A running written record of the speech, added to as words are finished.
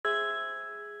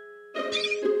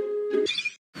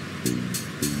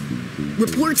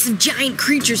Reports of giant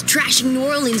creatures trashing New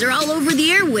Orleans are all over the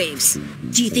airwaves.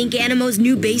 Do you think Animo's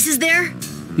new base is there?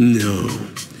 No.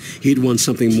 He'd want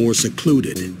something more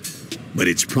secluded. But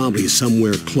it's probably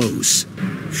somewhere close.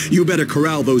 You better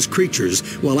corral those creatures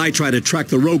while I try to track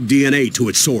the rogue DNA to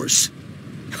its source.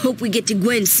 Hope we get to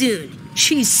Gwen soon.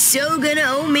 She's so gonna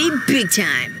owe me big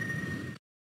time.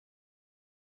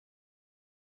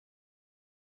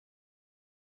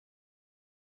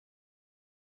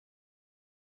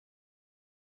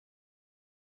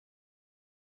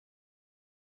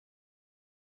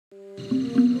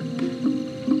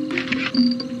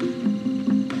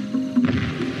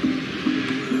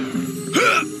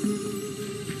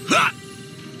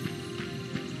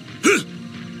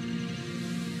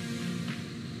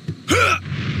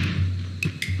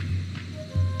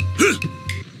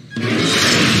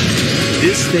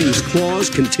 This thing's claws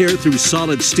can tear through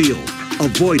solid steel.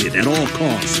 Avoid it at all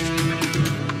costs.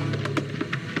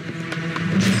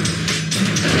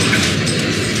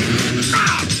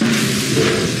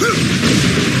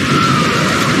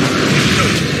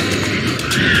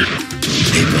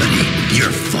 Hey, buddy,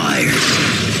 you're fired.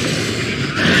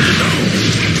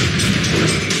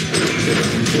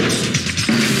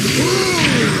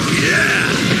 Ooh, yeah.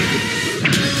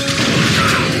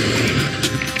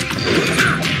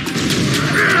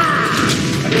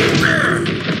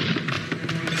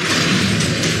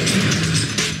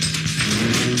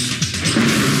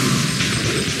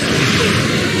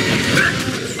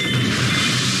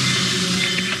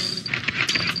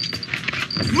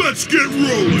 Let's get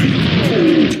rolling!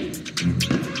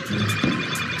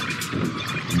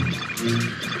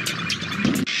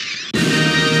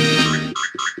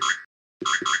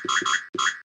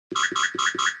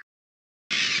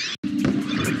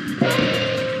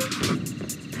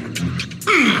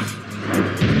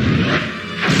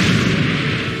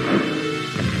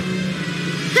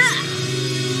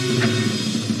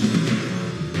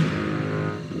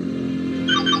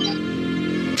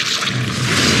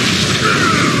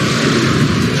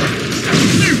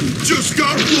 Just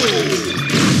got rolled!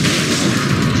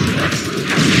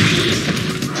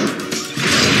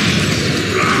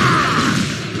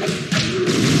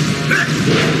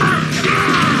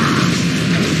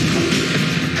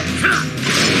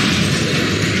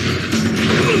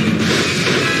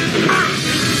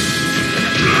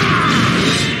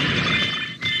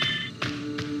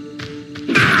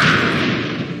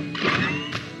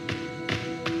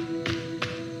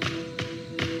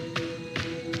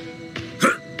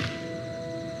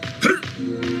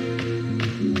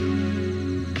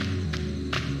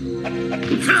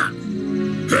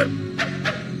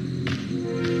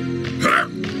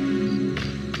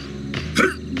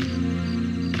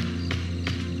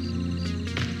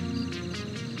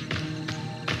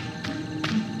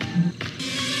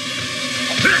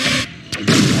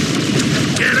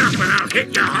 Get up and I'll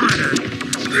hit you harder!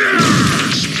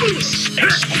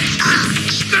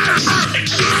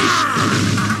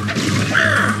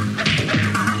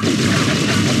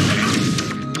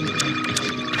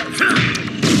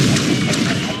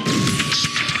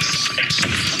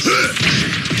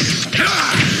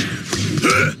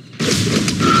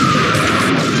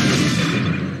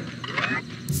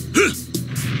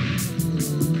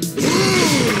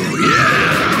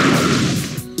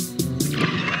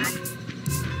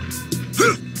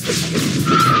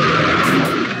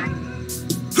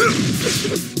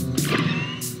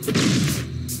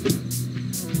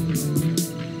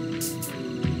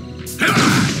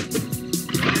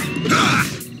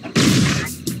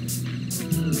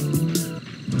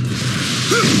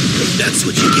 That's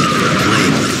what you get for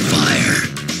playing with fire.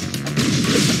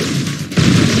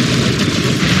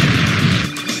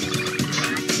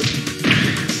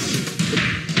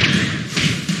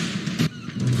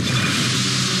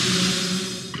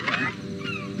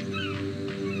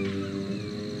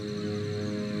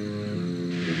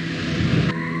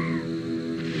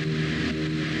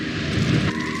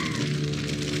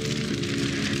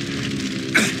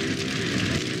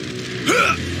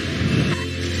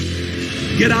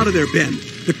 Get out of there, Ben.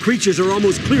 The creatures are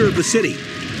almost clear of the city.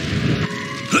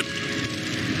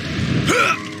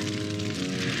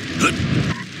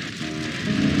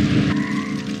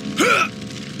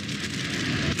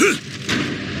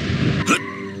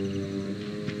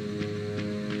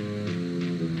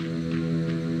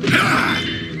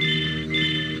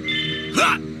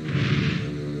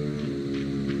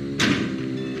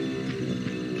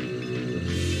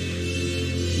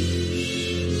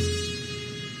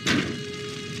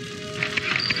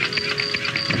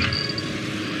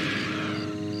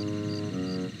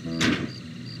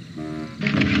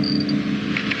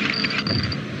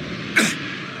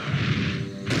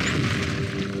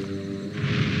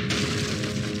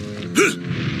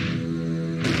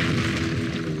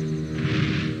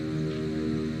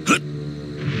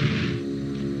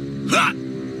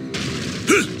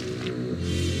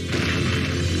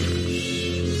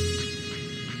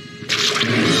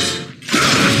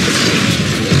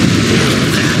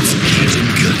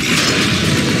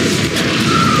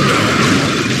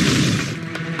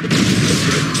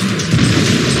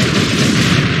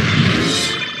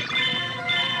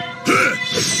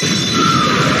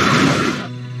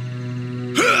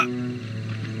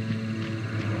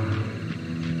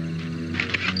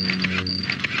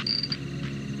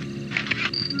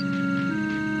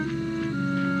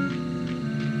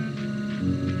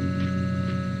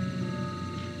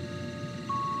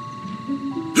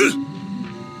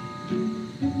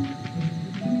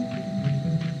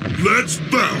 Let's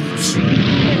bounce!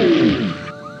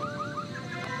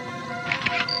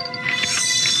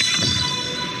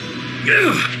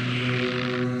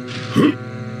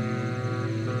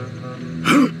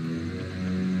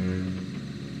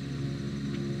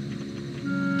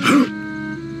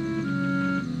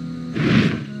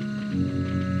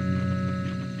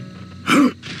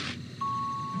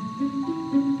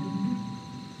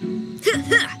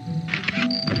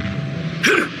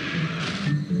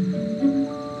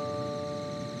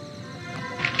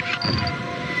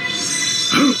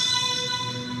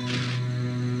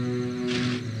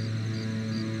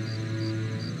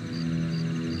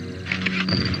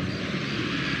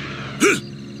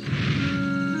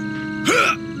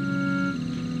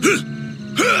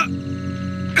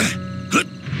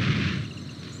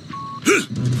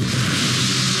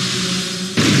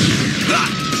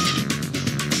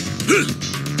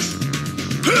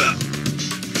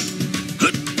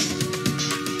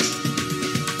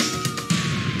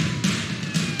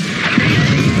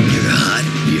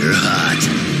 You're hot.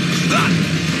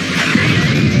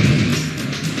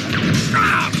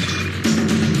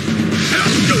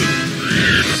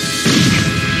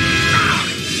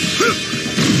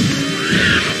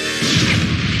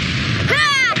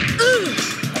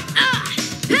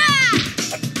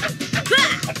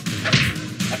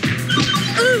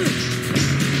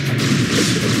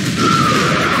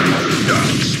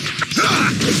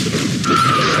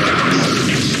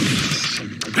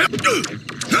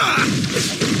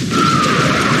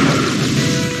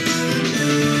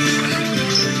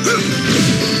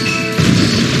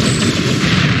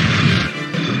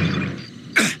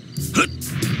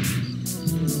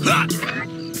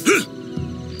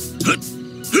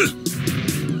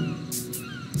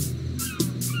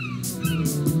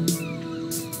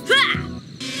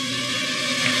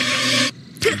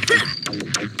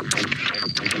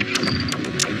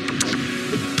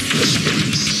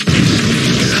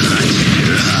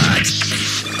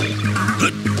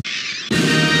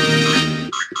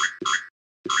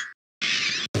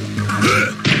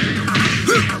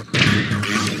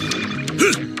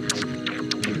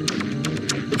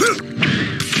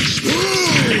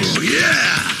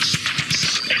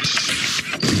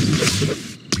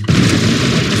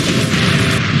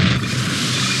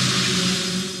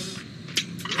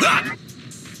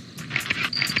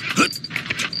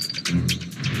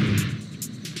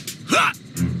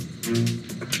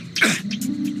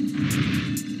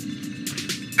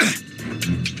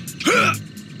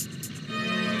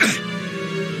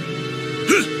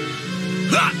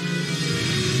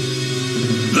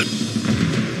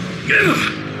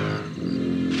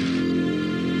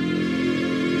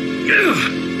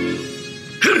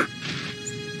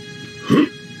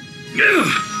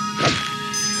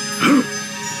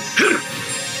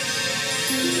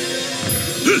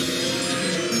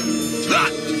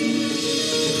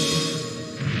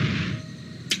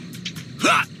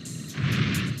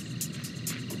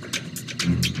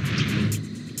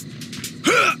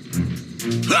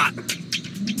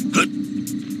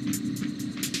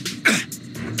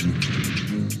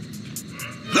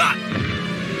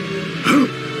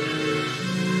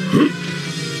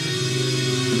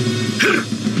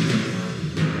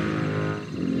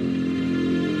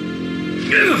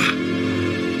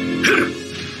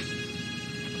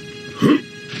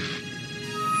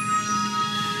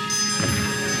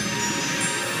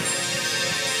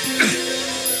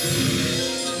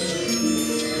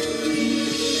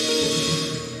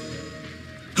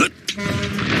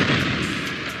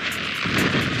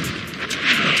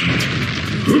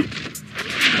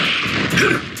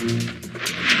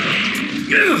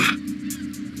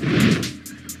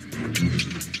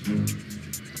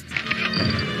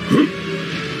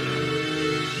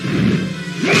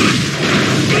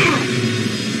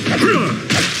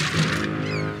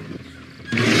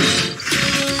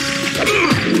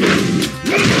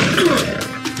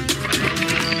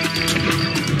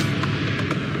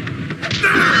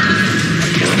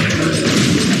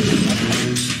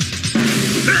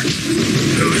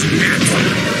 Who's next?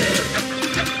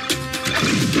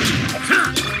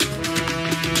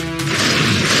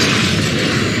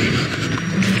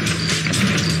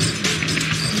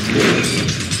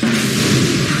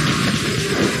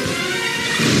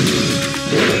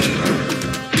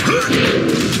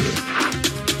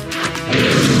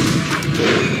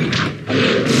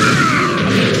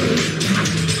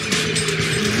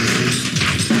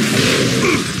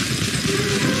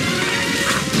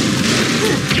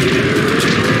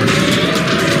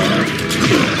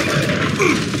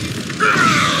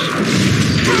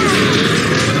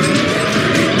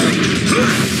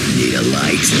 Need a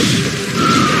light?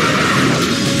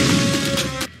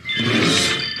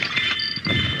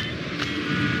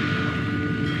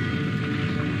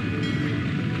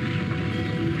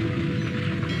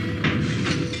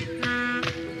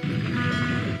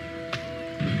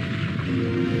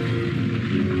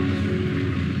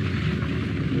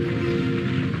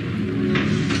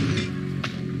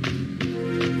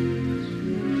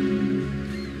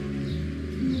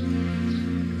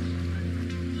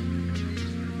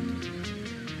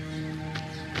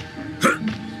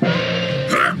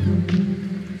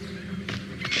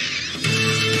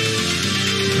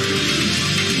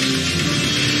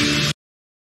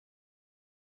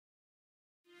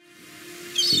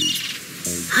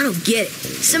 I don't get it.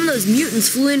 Some of those mutants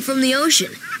flew in from the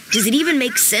ocean. Does it even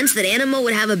make sense that Animo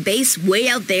would have a base way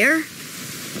out there?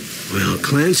 Well,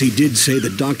 Clancy did say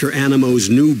that Dr. Animo's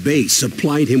new base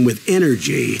supplied him with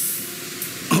energy.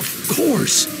 Of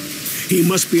course. He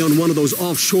must be on one of those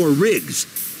offshore rigs.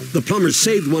 The plumbers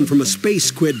saved one from a space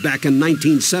squid back in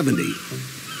 1970.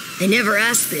 I never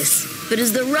asked this, but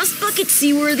is the rust bucket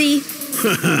seaworthy?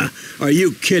 Are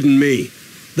you kidding me?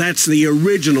 That's the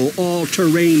original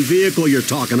all-terrain vehicle you're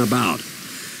talking about.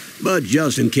 But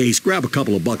just in case, grab a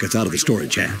couple of buckets out of the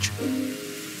storage hatch.